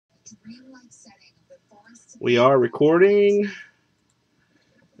We are recording,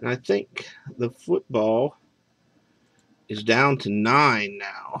 and I think the football is down to 9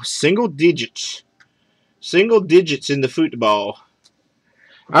 now. Single digits. Single digits in the football.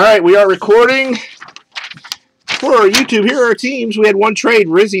 All right, we are recording for our YouTube. Here are our teams. We had one trade.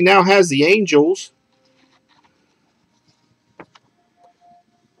 Rizzy now has the Angels.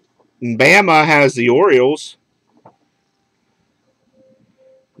 Bama has the Orioles.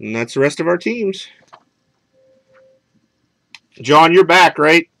 And that's the rest of our teams. John, you're back,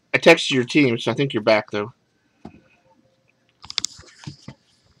 right? I texted your team, so I think you're back, though.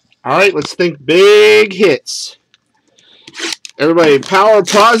 All right, let's think big hits. Everybody, power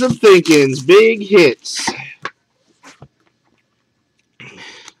positive thinkings, big hits.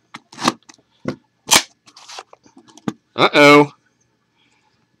 Uh-oh.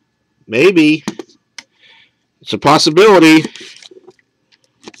 Maybe. It's a possibility.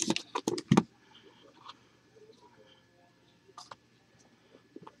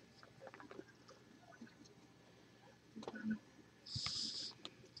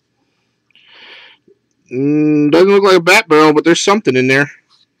 Doesn't look like a bat barrel, but there's something in there.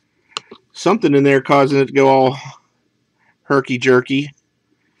 Something in there causing it to go all herky-jerky.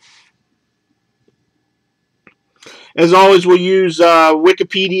 As always, we'll use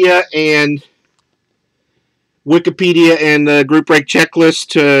Wikipedia and the group break checklist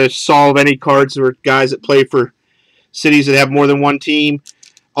to solve any cards or guys that play for cities that have more than one team.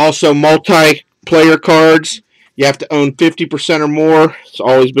 Also, multiplayer cards. You have to own 50% or more. It's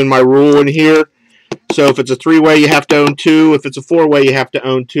always been my rule in here. So if it's a 3-way, you have to own 2. If it's a 4-way, you have to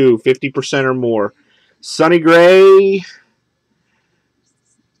own 2. 50% or more. Sonny Gray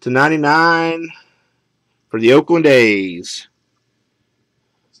to 99 for the Oakland A's.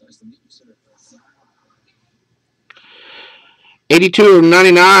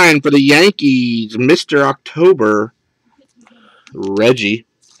 $82.99 for the Yankees. Mr. October, Reggie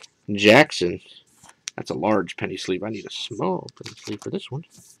Jackson. That's a large penny sleeve. I need a small penny sleeve for this one.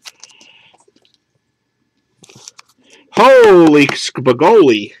 Holy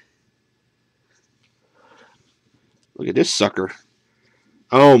spagoli. Look at this sucker.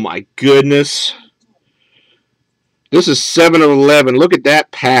 Oh my goodness. This is 7 of 11. Look at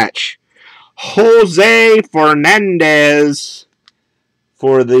that patch. Jose Fernandez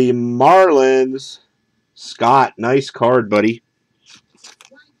for the Marlins. Scott, nice card, buddy.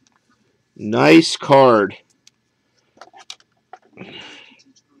 Nice card.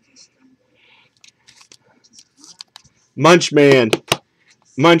 Munchman.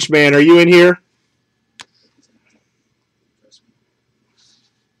 Munchman, are you in here?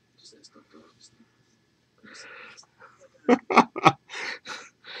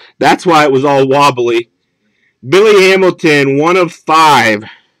 That's why it was all wobbly. Billy Hamilton, 1 of 5.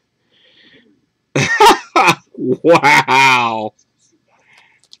 Wow.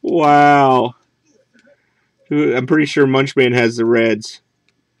 Wow. I'm pretty sure Munchman has the Reds.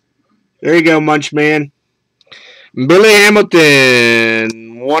 There you go, Munchman. Billy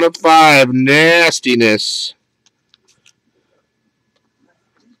Hamilton, 1 of 5. Nastiness.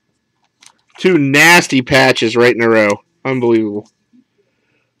 2 nasty patches right in a row. Unbelievable.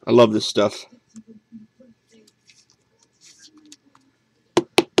 I love this stuff.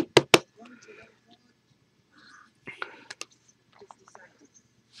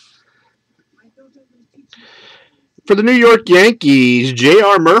 For the New York Yankees,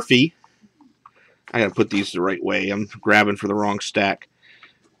 J.R. Murphy. I got to put these the right way. I'm grabbing for the wrong stack.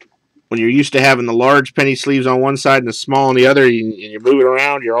 When you're used to having the large penny sleeves on one side and the small on the other, and you're moving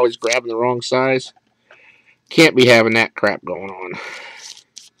around, you're always grabbing the wrong size. Can't be having that crap going on.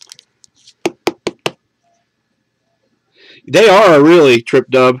 They are really, Trip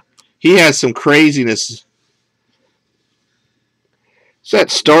Dub. He has some craziness. It's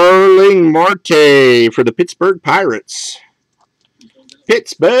that Starling Marte for the Pittsburgh Pirates.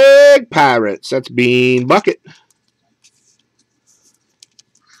 Pittsburgh Pirates. That's Bean Bucket.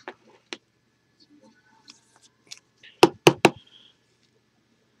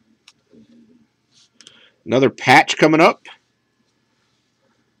 Another patch coming up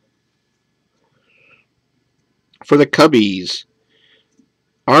for the Cubbies.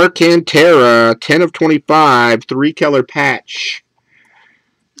 Alcantara, 10 of 25, 3-color patch.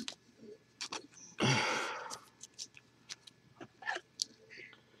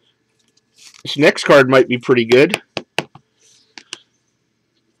 This next card might be pretty good.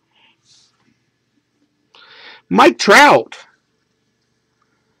 Mike Trout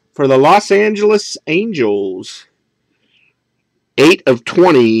for the Los Angeles Angels. 8 of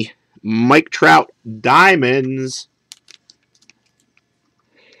 20. Mike Trout Diamonds.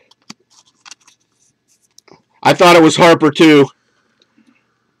 I thought it was Harper too.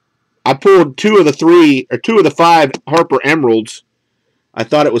 I pulled 2 of the 5 Harper Emeralds. I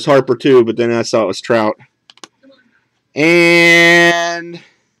thought it was Harper too, but then I saw it was Trout. And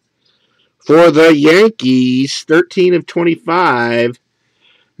for the Yankees, 13 of 25,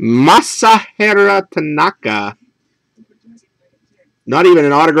 Masahiro Tanaka. Not even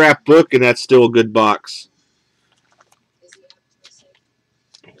an autographed book, and that's still a good box.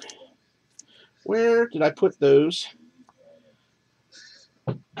 Where did I put those?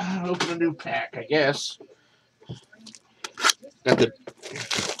 Open a new pack, I guess. Yeah,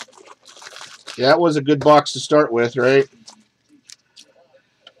 that was a good box to start with, right?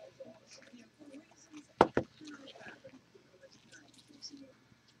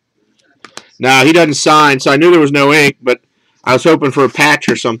 No, he doesn't sign, so I knew there was no ink, but I was hoping for a patch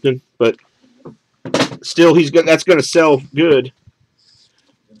or something. But still, that's going to sell good.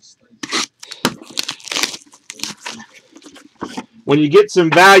 When you get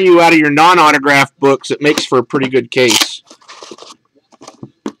some value out of your non-autographed books, it makes for a pretty good case.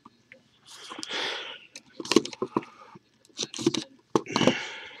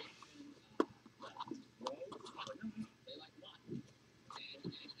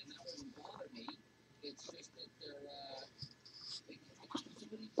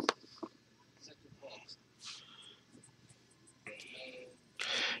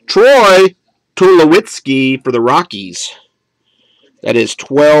 Troy Tulowitzki for the Rockies. That is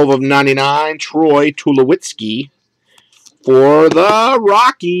 12 of 99. Troy Tulowitzki for the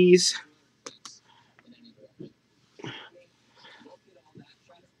Rockies.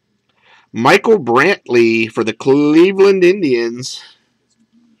 Michael Brantley for the Cleveland Indians.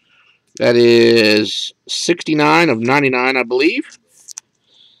 That is 69 of 99, I believe.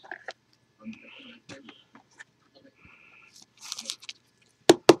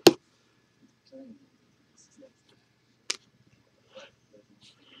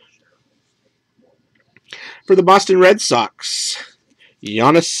 For the Boston Red Sox,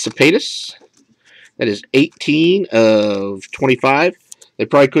 Giannis Zapata. That is 18 of 25. They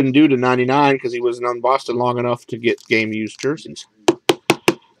probably couldn't do to 99 because he wasn't on Boston long enough to get game-used jerseys.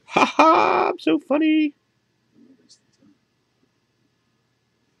 Ha ha! I'm so funny.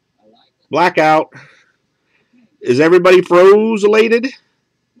 Blackout. Is everybody froze-elated?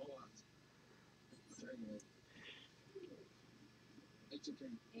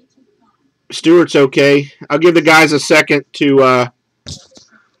 Stewart's okay. I'll give the guys a second to.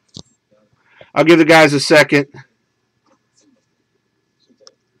 I'll give the guys a second.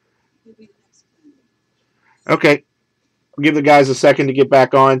 Okay. I'll give the guys a second to get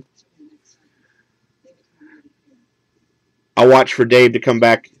back on. I'll watch for Dave to come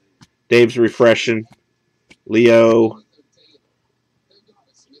back. Dave's refreshing. Leo.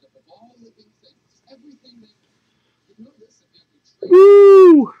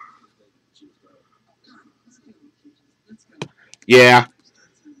 Woo! Yeah.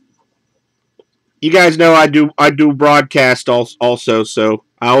 You guys know I do broadcast also, so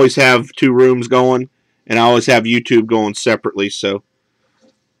I always have 2 rooms going, and I always have YouTube going separately, so.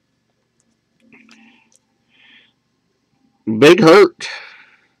 Big Hurt.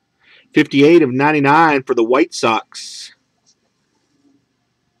 58 of 99 for the White Sox.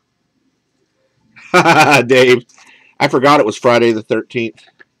 Dave. I forgot it was Friday the 13th.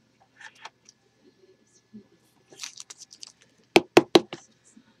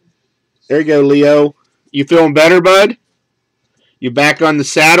 There you go, Leo. You feeling better, bud? You back on the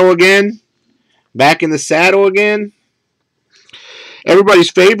saddle again? Back in the saddle again? Everybody's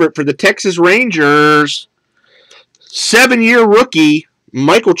favorite for the Texas Rangers, 7-year rookie,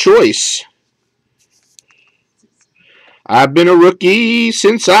 Michael Choice. I've been a rookie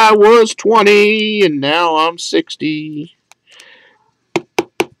since I was 20, and now I'm 60.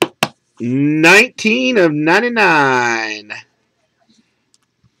 19 of 99.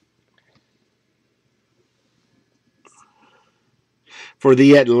 For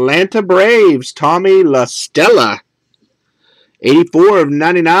the Atlanta Braves, Tommy La Stella. 84 of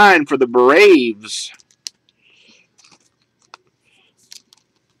 99 for the Braves.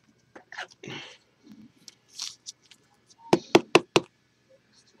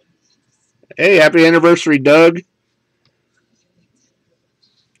 Hey, happy anniversary, Doug.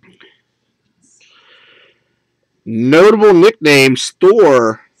 Notable nicknames,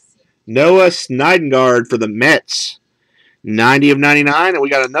 Thor. Noah Syndergaard for the Mets. 90 of 99, and we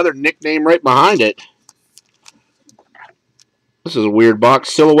got another nickname right behind it. This is a weird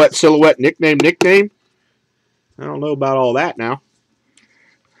box. Silhouette, nickname. I don't know about all that now.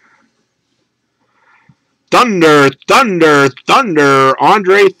 Thunder.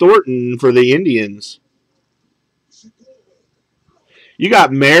 Andre Thornton for the Indians. You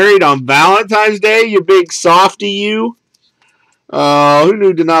got married on Valentine's Day, you big softy, you. Who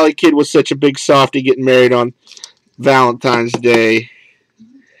knew Denali Kid was such a big softy getting married on Valentine's Day?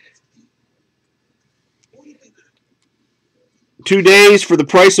 2 days for the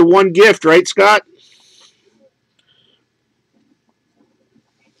price of one gift, right, Scott?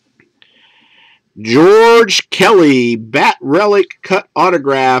 George Kelly, Bat Relic Cut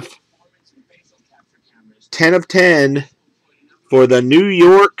Autograph. 10 of 10 for the New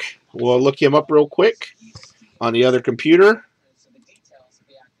York. We'll look him up real quick on the other computer.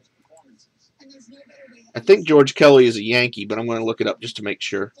 I think George Kelly is a Yankee, but I'm going to look it up just to make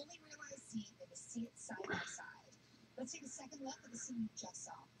sure.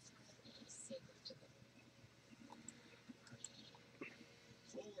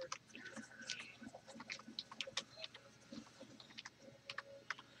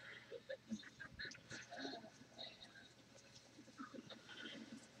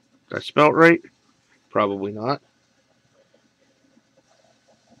 Did I spell it right? Probably not.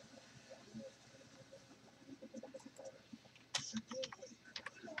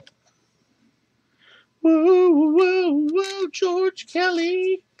 Whoa, whoa, whoa, George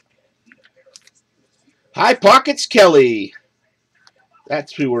Kelly. High Pockets Kelly.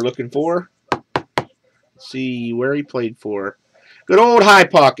 That's who we're looking for. Let's see where he played for. Good old High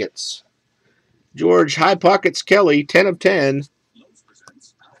Pockets. George High Pockets Kelly, 10 of 10.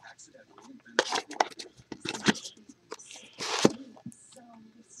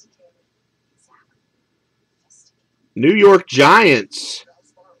 New York Giants.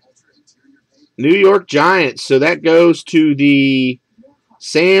 New York Giants. So that goes to the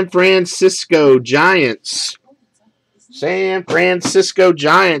San Francisco Giants. San Francisco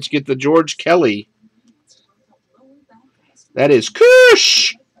Giants get the George Kelly. That is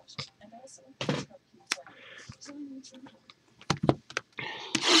Kush.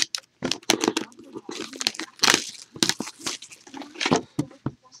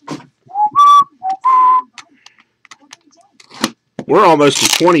 We're almost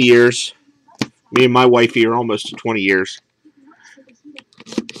to 20 years. Me and my wifey are almost to 20 years.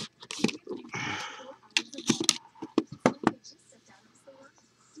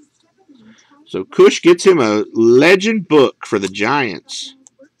 So Kush gets him a legend book for the Giants.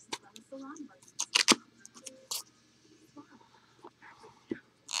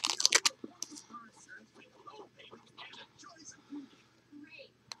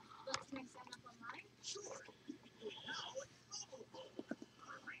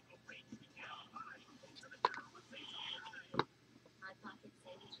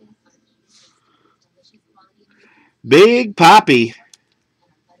 Big Poppy.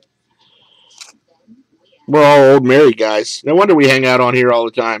 We're all old married guys. No wonder we hang out on here all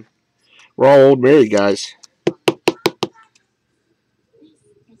the time. We're all old married guys.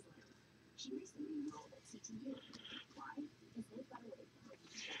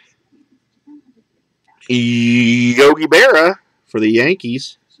 Yogi Berra for the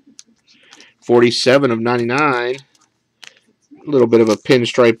Yankees. 47 of 99. A little bit of a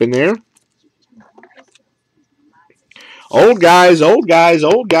pinstripe in there. Old guys, old guys,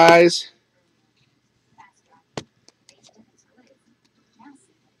 old guys.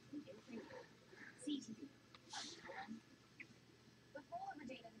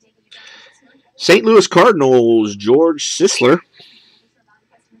 St. Louis Cardinals, George Sisler.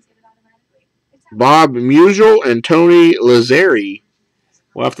 Bob Musial and Tony Lazzeri.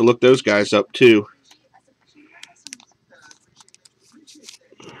 We'll have to look those guys up too.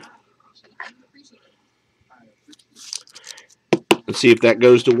 Let's see if that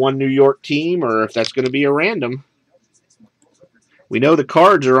goes to one New York team or if that's going to be a random. We know the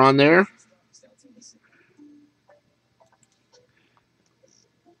cards are on there.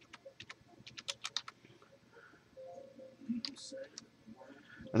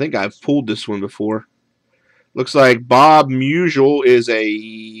 I think I've pulled this one before. Looks like Bob Musial is a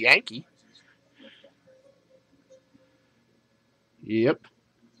Yankee. Yep.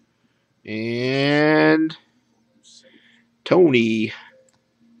 And Tony.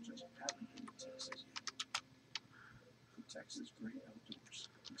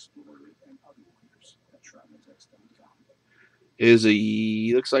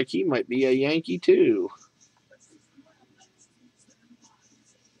 Looks like he might be a Yankee too.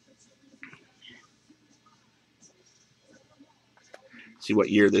 See what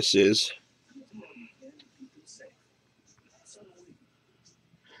year this is.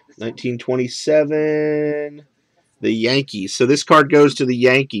 1927. The Yankees. So this card goes to the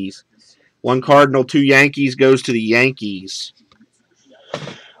Yankees. One Cardinal, 2 Yankees goes to the Yankees.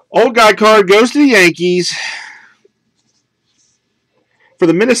 Old guy card goes to the Yankees. For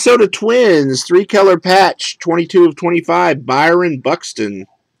the Minnesota Twins, 3-color patch, 22 of 25, Byron Buxton.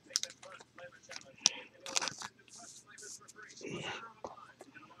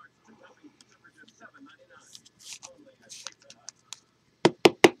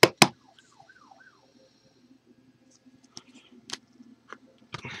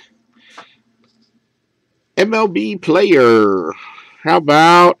 MLB player. How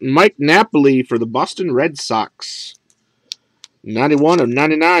about Mike Napoli for the Boston Red Sox? 91 of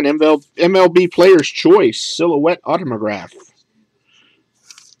 99, MLB Player's Choice, Silhouette Autograph.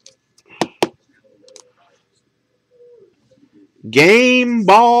 Game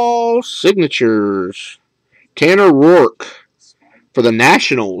Ball Signatures. Tanner Roark for the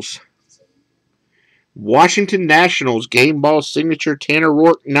Nationals. Washington Nationals, Game Ball Signature, Tanner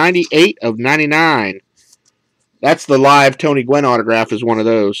Roark, 98 of 99. That's the live Tony Gwynn autograph is one of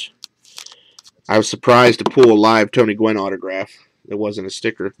those. I was surprised to pull a live Tony Gwynn autograph. It wasn't a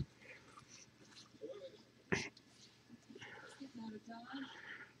sticker.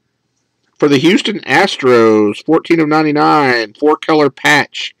 For the Houston Astros, 14 of 99, 4-color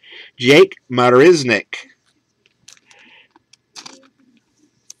patch, Jake Marisnick.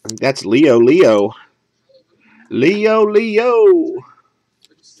 That's Leo.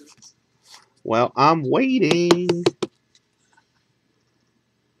 Well, I'm waiting.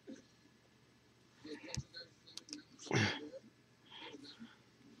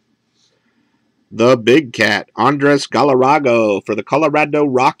 The Big Cat, Andres Galarraga for the Colorado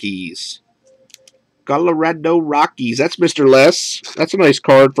Rockies. That's Mr. Les. That's a nice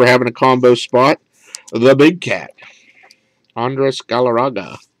card for having a combo spot. The Big Cat, Andres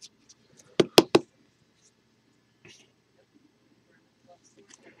Galarraga.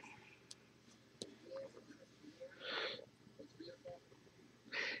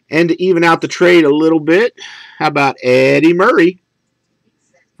 And to even out the trade a little bit, how about Eddie Murray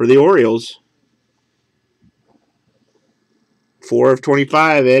for the Orioles? 4 of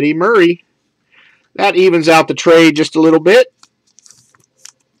 25, Eddie Murray. That evens out the trade just a little bit.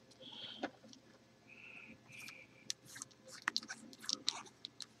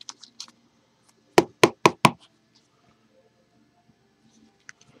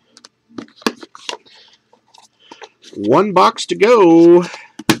 One box to go.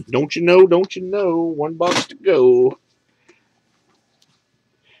 Don't you know? One box to go.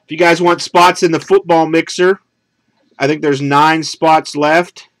 If you guys want spots in the football mixer, I think there's 9 spots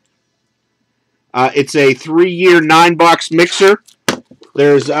left. It's a 3-year 9-box mixer.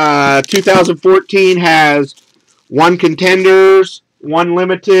 There's 2014 has 1 Contenders, 1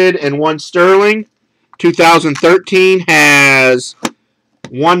 Limited, and 1 Sterling. 2013 has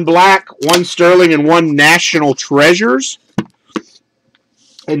 1 Black, 1 Sterling, and 1 National Treasures.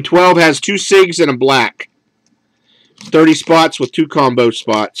 And 12 has 2 Sigs and a Black. 30 spots with 2 combo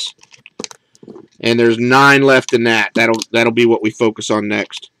spots. And there's 9 left in that. That'll be what we focus on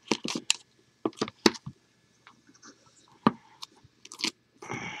next.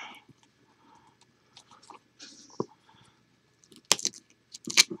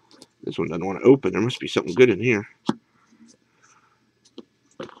 This one doesn't want to open. There must be something good in here.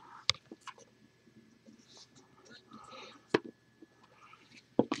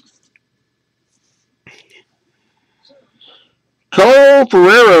 Cole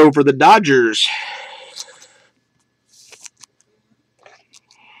Ferrero for the Dodgers.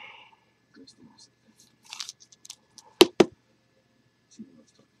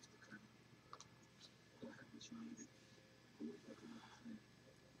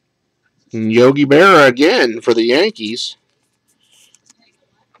 Yogi Berra again for the Yankees.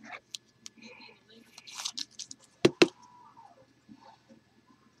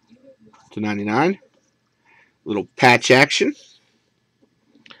 /99. Little patch action.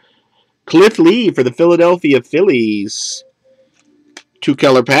 Cliff Lee for the Philadelphia Phillies.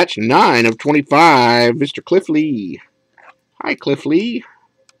 2-color patch, 9 of 25. Mr. Cliff Lee. Hi, Cliff Lee.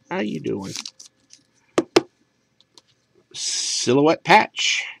 How you doing? Silhouette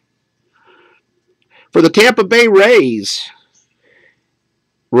patch. For the Tampa Bay Rays,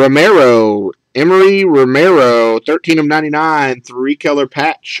 Emery Romero, 13 of 99, 3-color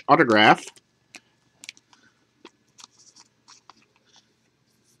patch autograph.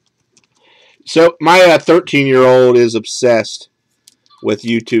 So my 13-year-old is obsessed with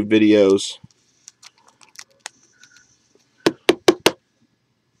YouTube videos.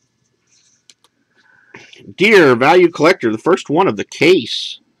 Deer Value Collector, the first one of the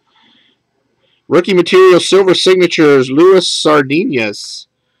case. Rookie Material Silver Signatures, Luis Sardinas.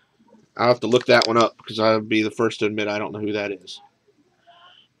 I'll have to look that one up because I'll be the first to admit I don't know who that is.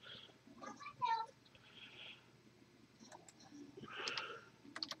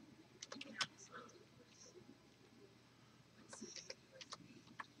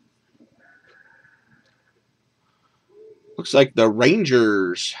 Looks like the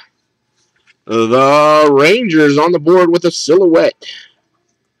Rangers. The Rangers on the board with a silhouette.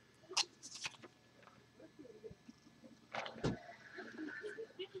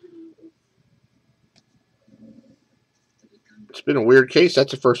 It's been a weird case.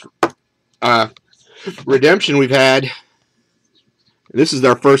 That's the first redemption we've had. This is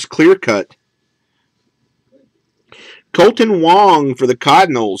our first clear cut. Colton Wong for the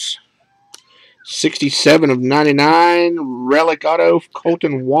Cardinals. 67 of 99. Relic auto,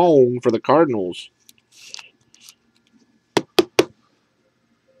 Colton Wong for the Cardinals.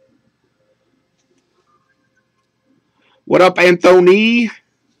 What up, Anthony?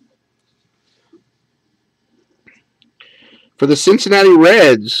 For the Cincinnati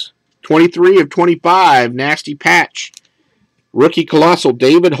Reds, 23 of 25. Nasty patch. Rookie Colossal,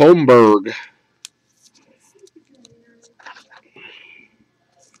 David Holmberg.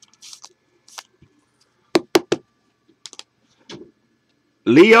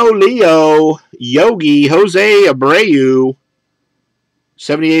 Leo, Yogi, Jose Abreu.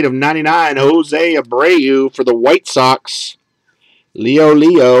 78 of 99, Jose Abreu for the White Sox.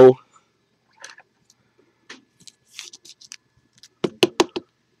 Leo.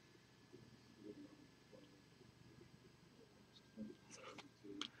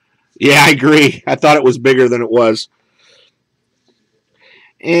 Yeah, I agree. I thought it was bigger than it was.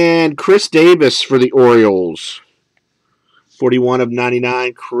 And Chris Davis for the Orioles. 41 of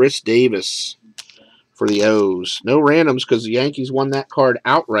 99, Chris Davis for the O's. No randoms because the Yankees won that card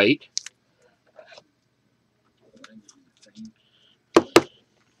outright.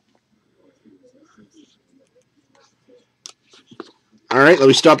 All right, let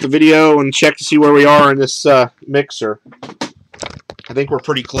me stop the video and check to see where we are in this mixer. I think we're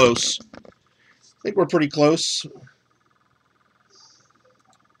pretty close.